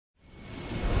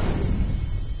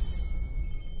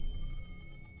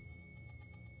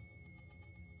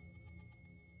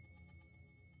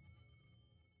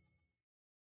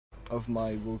of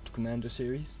my World Commander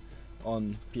series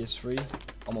on PS3.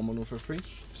 I'm on Modern Warfare 3,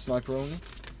 sniper only.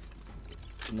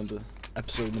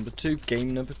 Episode number 2,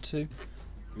 game number 2.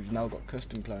 We've now got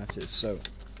custom classes, so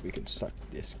we can suck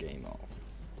this game off.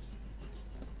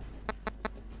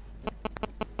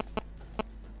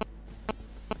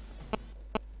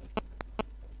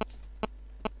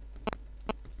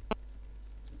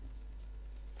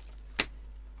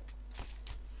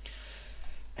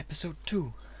 Episode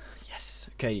 2. Yes.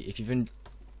 Okay, if you've been,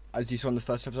 as you saw in the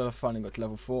first episode, I finally got to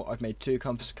level 4. I've made 2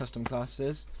 custom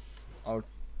classes. I'll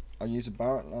use a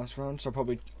Barrett last round, so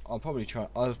I'll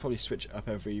probably switch it up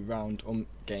every round or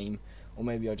game, or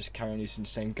maybe I'll just carry on using the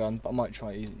same gun. But I might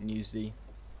try and use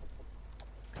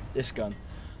this gun.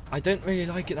 I don't really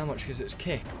like it that much because it's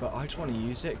kick, but I just want to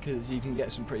use it because you can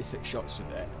get some pretty sick shots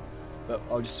with it. But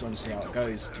I just want to see how it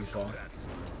goes too far.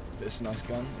 But it's a nice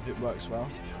gun. If it works well,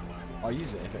 I'll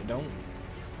use it. If it don't,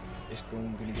 it's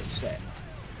going to get set.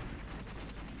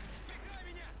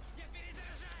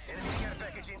 Enemy care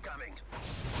package incoming.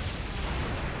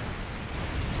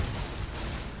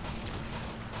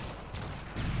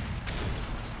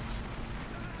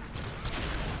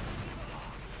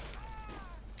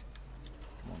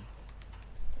 Come on.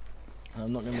 And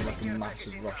I'm not going to be like a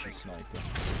massive Russian sniper.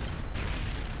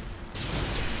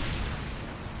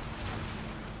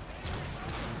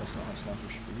 That's not how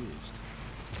snipers should be used.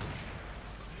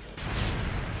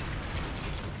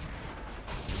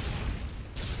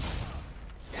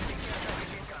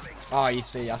 Ah, you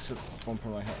see, that's one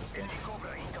problem I hate this game.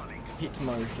 Hit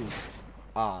migration.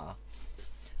 Ah.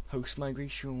 Host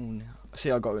migration. See,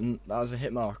 I got that was a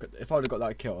hit marker. If I'd have got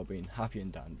that kill, I'd been happy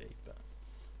and dandy, but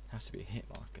it has to be a hit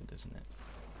marker, doesn't it?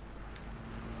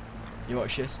 You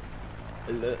watch this?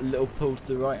 A little pull to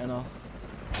the right and I'll...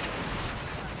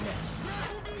 Yes.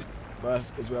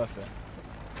 It's worth it.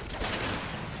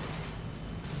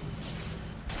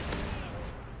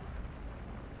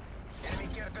 Enemy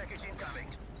care package incoming.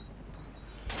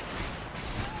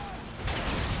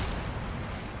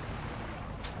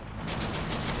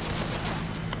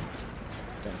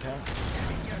 Don't care.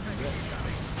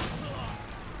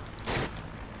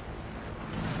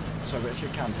 Sorry, but if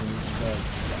you're camping, you can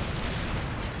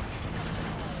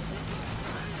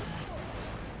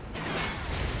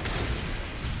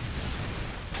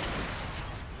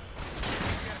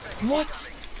What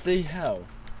the hell?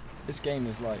 This game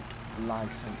is like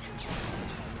lag central.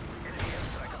 Enemy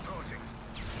airstrike approaching.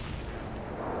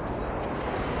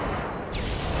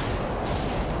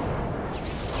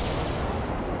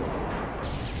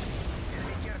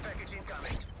 Enemy care package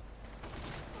incoming.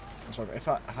 I'm sorry,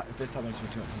 but if this happens to me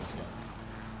too much in this game,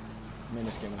 I mean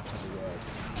this game I have to have a word.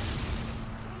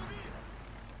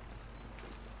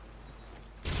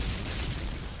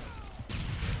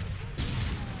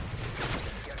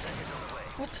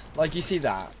 What? Like, you see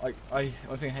that? Like,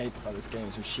 one thing I hate about this game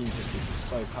is machine pistols are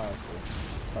so powerful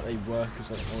that they work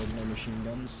as like ordinary machine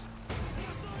guns.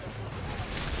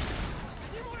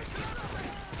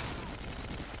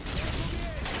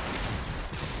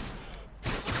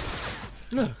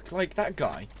 Look, like that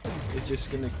guy is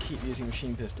just gonna keep using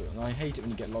machine pistol, and I hate it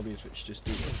when you get lobbies which just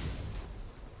do this.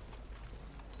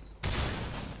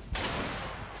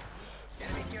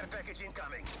 Enemy care package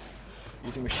incoming.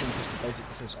 Using machine pistol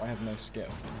basically says I have no skill.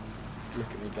 Look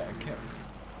at me get a kill.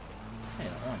 Hey,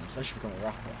 that rhymes. I should become a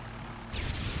rapper.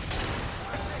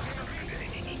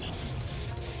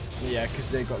 Yeah, because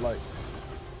they got like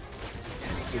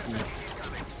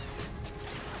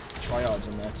triads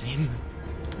on their team.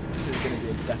 This is going to be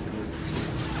a definite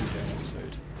two-game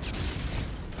episode.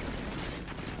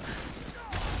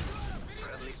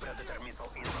 Friendly predator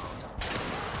missile inbound.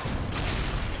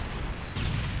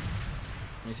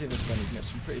 You see this gun, you can get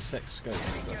some pretty sick scopes.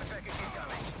 Care package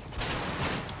incoming.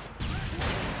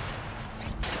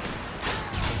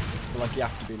 But like you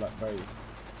have to be like very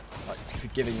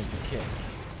forgiving of the kick.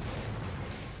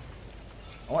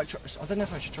 I might try, I don't know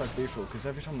if I should try Boothful because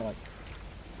every time I like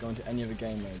go into any other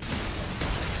game mode,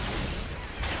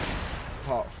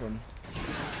 apart from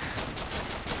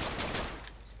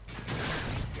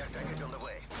Care package on the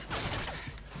way.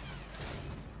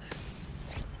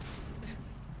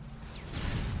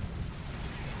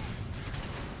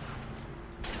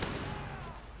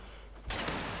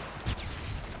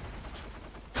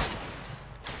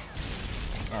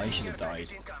 oh, he should have died.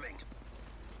 Package incoming.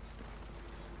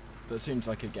 But as soon as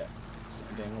I could get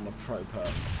getting all my pro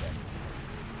perks, then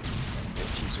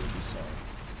bitches would be sorry.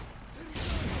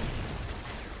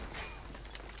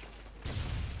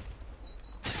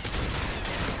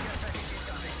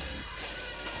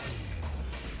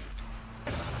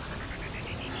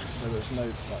 So there's no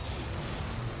like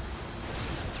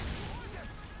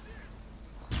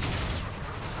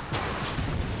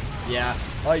Yeah,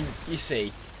 you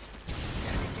see,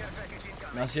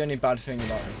 that's the only bad thing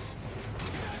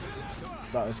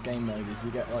about this game mode is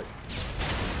you get like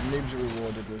noobs are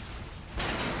rewarded with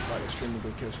like extremely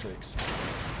good kill streaks.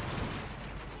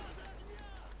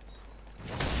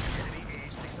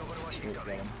 Shoot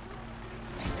them.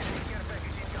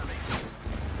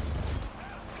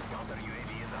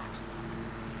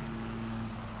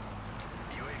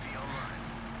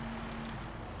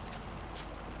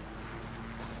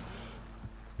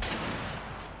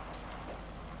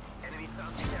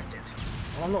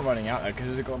 Well, I'm not running out there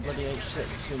because I've got a bloody H6 as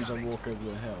soon as I walk over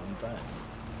the hill, I'm dead.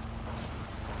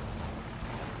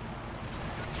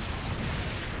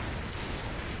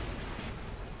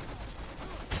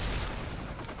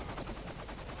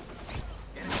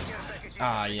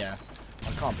 Ah, yeah.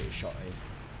 I can't be a shot here.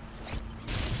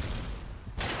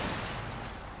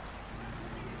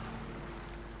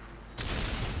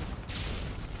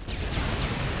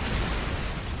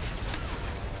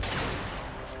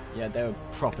 Yeah, they were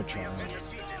proper trying.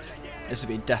 This would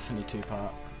be definitely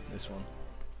 2-part, this one.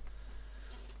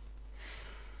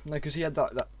 No, because he had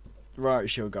that riot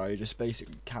shield guy who just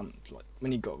basically camped. Like,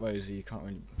 when he got Rosie, you can't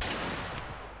really...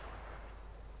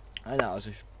 I know, it was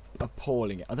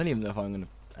appalling. I don't even know if I'm going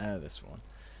to air this one.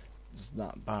 It's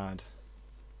that bad.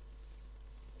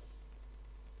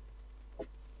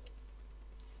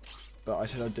 But I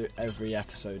said I'd do every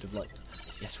episode of like...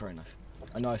 Yes, very nice.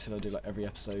 I know I said I'd do like every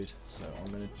episode, so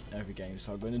I'm going to... Every game,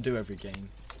 so I'm going to do every game.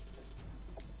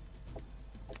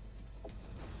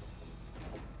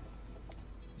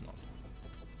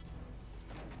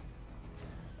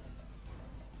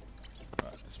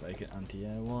 Right, let's make it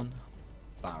anti-air one.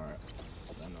 Barrett.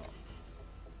 They're not.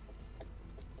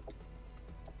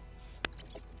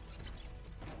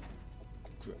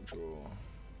 Grip draw.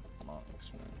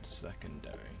 Marksman.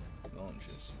 Secondary.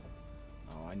 Launches.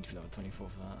 Oh, I need to level 24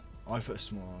 for that. I put a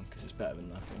small on because it's better than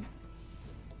nothing.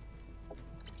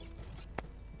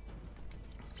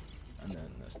 And then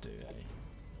let's do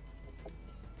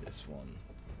this one.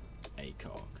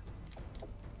 ACOG.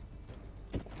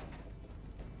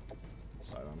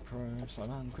 Sidearm pro,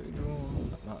 sidearm quick draw,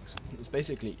 marks. It's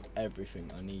basically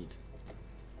everything I need.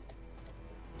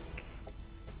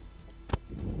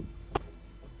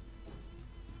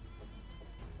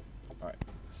 Alright.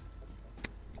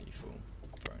 Lethal,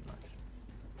 throw knife.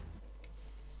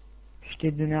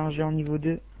 J'étais d'énergie en niveau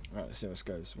 2. Right, let's see how this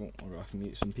goes. Well, I'm gonna have to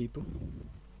mute some people.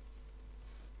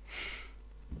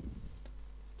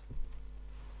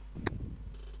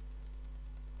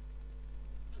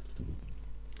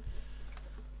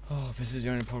 Oh, this is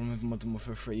the only problem with Modern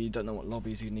Warfare 3. You don't know what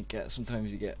lobbies you're going to get.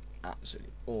 Sometimes you get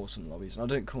absolutely awesome lobbies. And I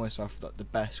don't call myself like the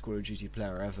best Call of Duty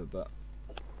player ever, but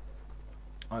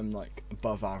I'm like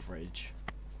above average.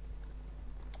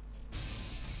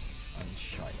 I'm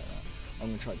shy like that. I'm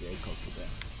going to try the ACOG for a bit.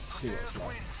 See what it's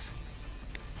like.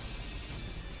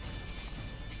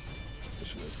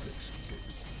 Just for those clicks.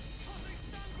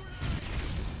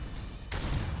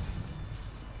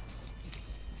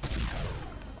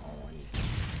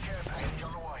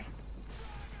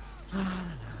 I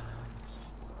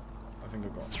think I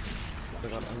got.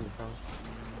 Gerade angefangen.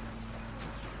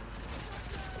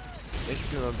 Ich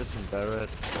spiele mal ein bisschen Barrett.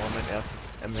 Oh, mein erstes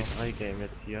MW3-Game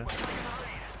jetzt hier.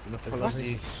 Bin noch voll an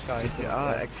die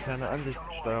GTA externe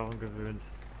Ansichtssteuerung gewöhnt.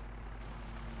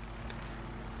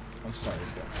 I'm sorry,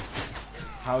 but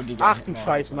how did you get Ach du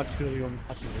Scheiß, Martyrium.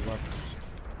 Hast du gesagt.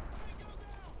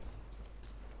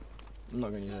 I'm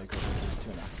not going to use it because it's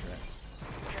too inaccurate.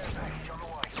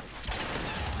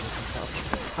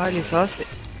 Highly fast.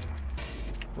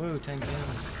 Woo, 10 kills.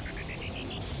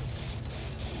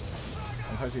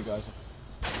 I'm hoping you guys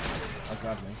are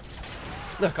glad me.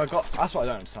 Look, I got. That's what I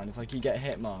don't understand. It's like you get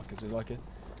hit markers with like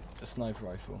a sniper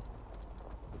rifle.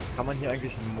 Kann man hier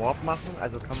eigentlich einen Morb machen?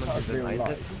 Also kann man That's den real life.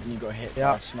 einsetzen? And you got hit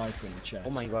Ja. by a sniper in the chest.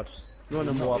 Oh mein Gott. Nur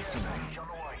eine Not Morb. listening.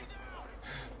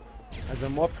 Also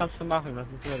Morb kannst du machen, das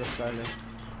ist nur das Geile.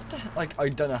 What the hell? Like I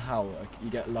don't know how like, you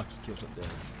get lucky kills like this.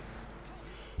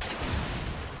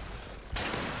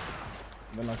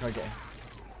 When like I get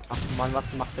Ach Mann, was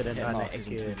macht er denn hit da in der markers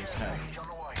into Ecke? his head.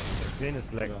 Den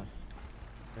ist lecker.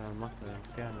 Ja, macht er,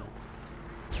 gerne.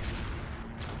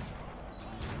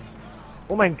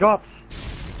 Oh mein Gott!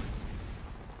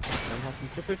 Dann hast du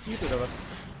einen Triple Feed oder was?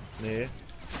 Nee.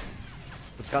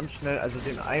 Das ist ganz schnell, also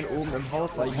den einen oben im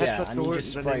Haus Like einen yeah, Headshot and you geholt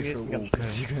just und dann spray den through a nächsten wall ganz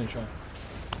because schnell. you're gonna try.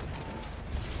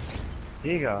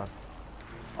 Digga!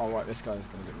 Oh right, this guy's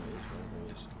gonna get me. Where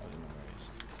he is. I don't know where he is.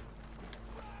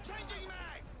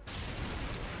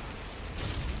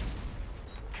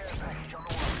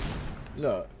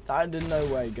 Look, that did no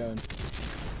way going.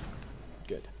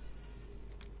 Good.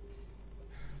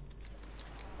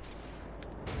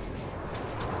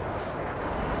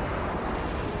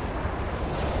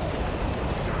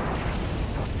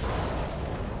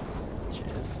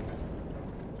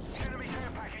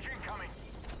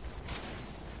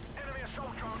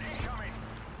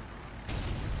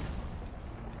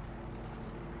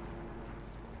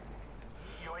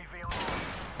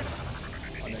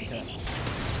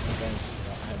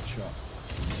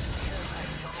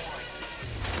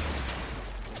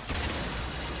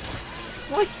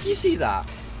 you see that?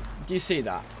 Do you see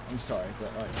that? I'm sorry, but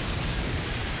like,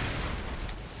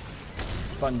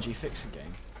 Bungie fix the game.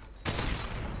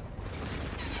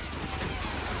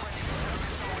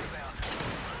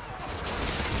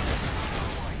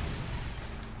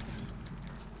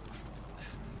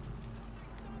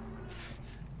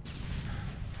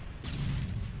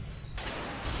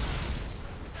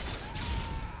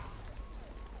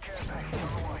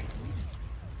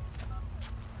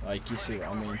 Like, you see what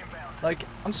I mean? Like,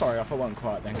 I'm sorry if I went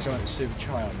quiet then, because I went super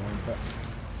try on one, but...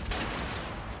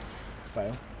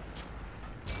 Fail.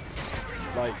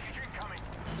 Like,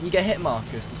 you get hit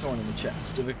markers to someone in the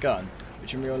chest with a gun,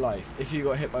 which in real life, if you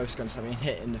got hit by a gun, something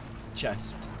hit in the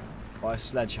chest by a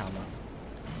sledgehammer.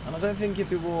 And I don't think you'd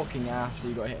be walking after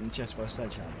you got hit in the chest by a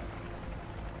sledgehammer.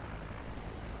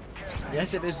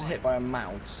 Yes, it is hit by a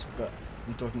mouse, but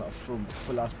I'm talking about a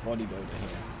full-ass bodybuilder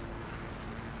here.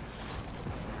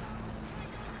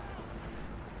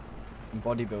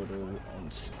 Bodybuilder on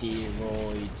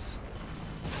steroids.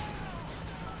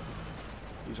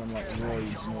 He's on like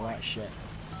roids and all that shit.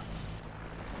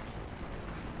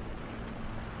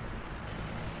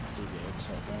 Let's see if it looks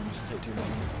like going. Just take too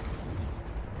long.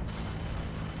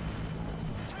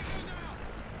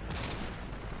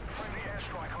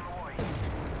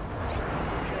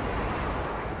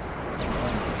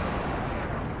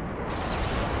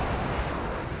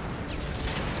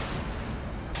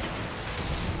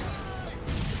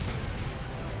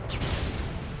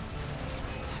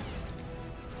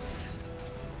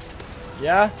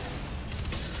 Yeah?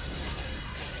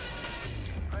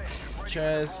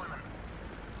 Cheers.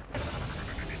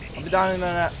 I'll be down in a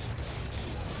minute.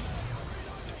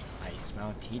 I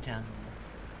smell tea time.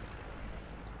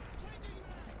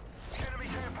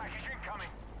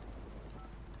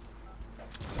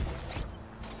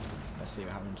 Let's see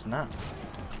what happens now,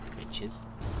 bitches.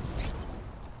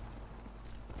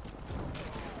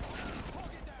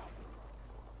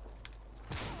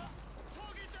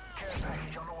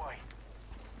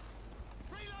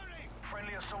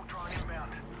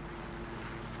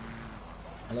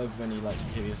 I love when you like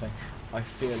hear you saying, I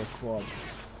feel a quad.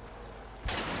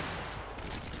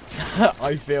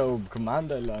 I feel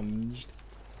commando lunged.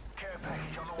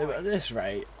 Yeah, but at this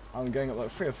rate, I'm going up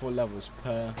like 3 or 4 levels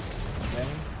per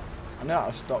game. I know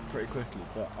I'll stop pretty quickly,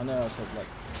 but I know I still have like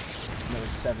another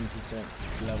 70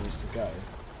 levels to go.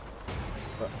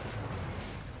 But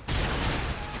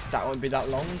that won't be that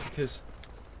long because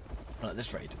at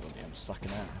this rate it will be. I'm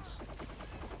sucking ass.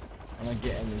 When I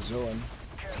get in the zone,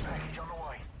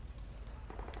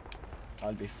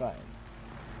 I'll be fine.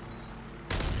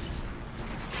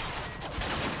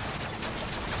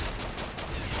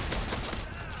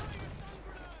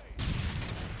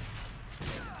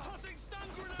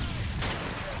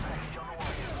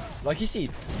 Like you see,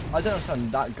 I don't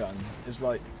understand that gun. It's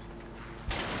like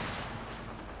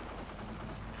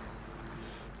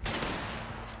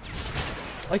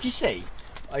you see,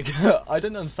 like I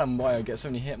don't understand why I get so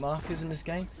many hit markers in this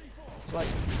game. It's like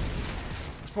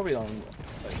it's probably on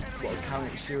like what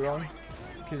accounts you're on,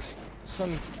 because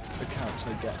some accounts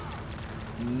I get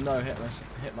no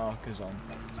hit markers on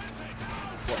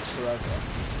whatsoever.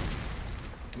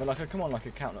 I mean, like I come on like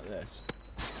account like this,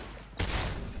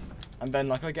 and then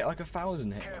like I get like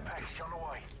 1,000 hit markers.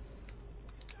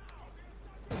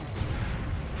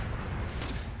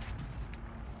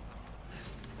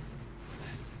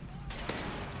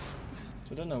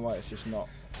 So I don't know why it's just not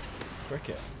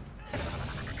cricket.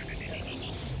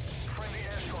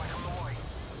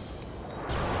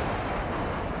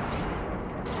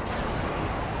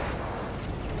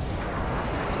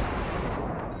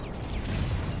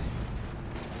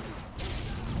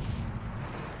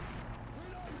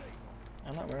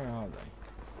 I'm like, where are they?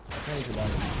 I need to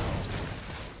land them.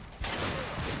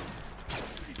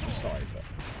 I'm sorry, but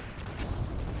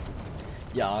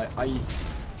yeah, I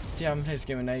see. I haven't played this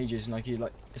game in ages, and like,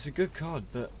 it's a good card,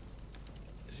 but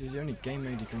this is the only game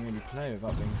mode you can really play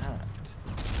without being hacked.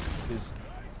 Because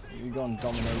you go on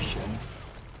domination,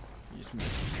 you just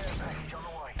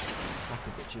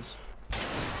hacker bitches.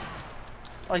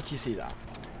 Like you see that.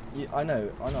 I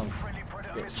know, I'm bitching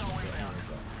a bit here,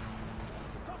 but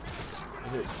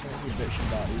if it's something you're bitching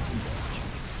about, you can bitch.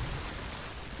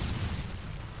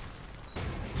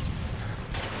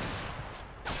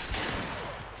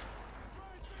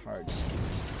 Hard skill.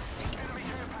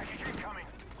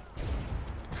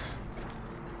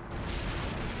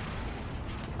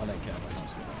 I don't care about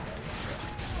this.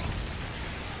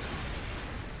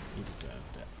 He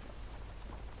deserved it.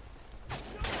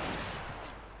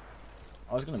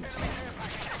 I was gonna miss that.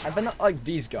 And then not like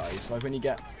these guys, like when you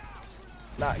get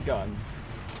that gun.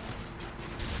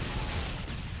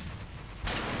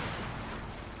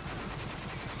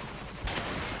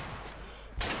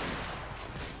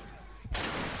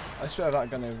 I swear that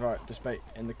gun over right despite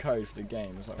in the code for the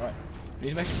game. It's like, right, you need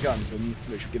to make a gun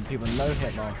which will give people no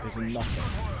hit markers and nothing.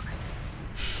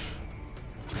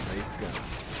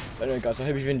 But anyway guys, I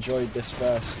hope you've enjoyed this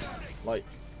first, like,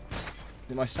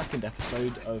 my second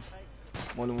episode of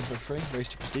Modern Warfare 3, Race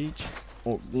to Prestige.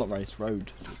 Or, not race,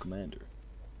 Road to Commander.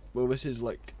 Well, this is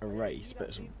like a race, but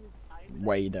it's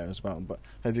way there as well. But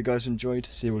hope you guys enjoyed.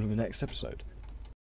 See you all in the next episode.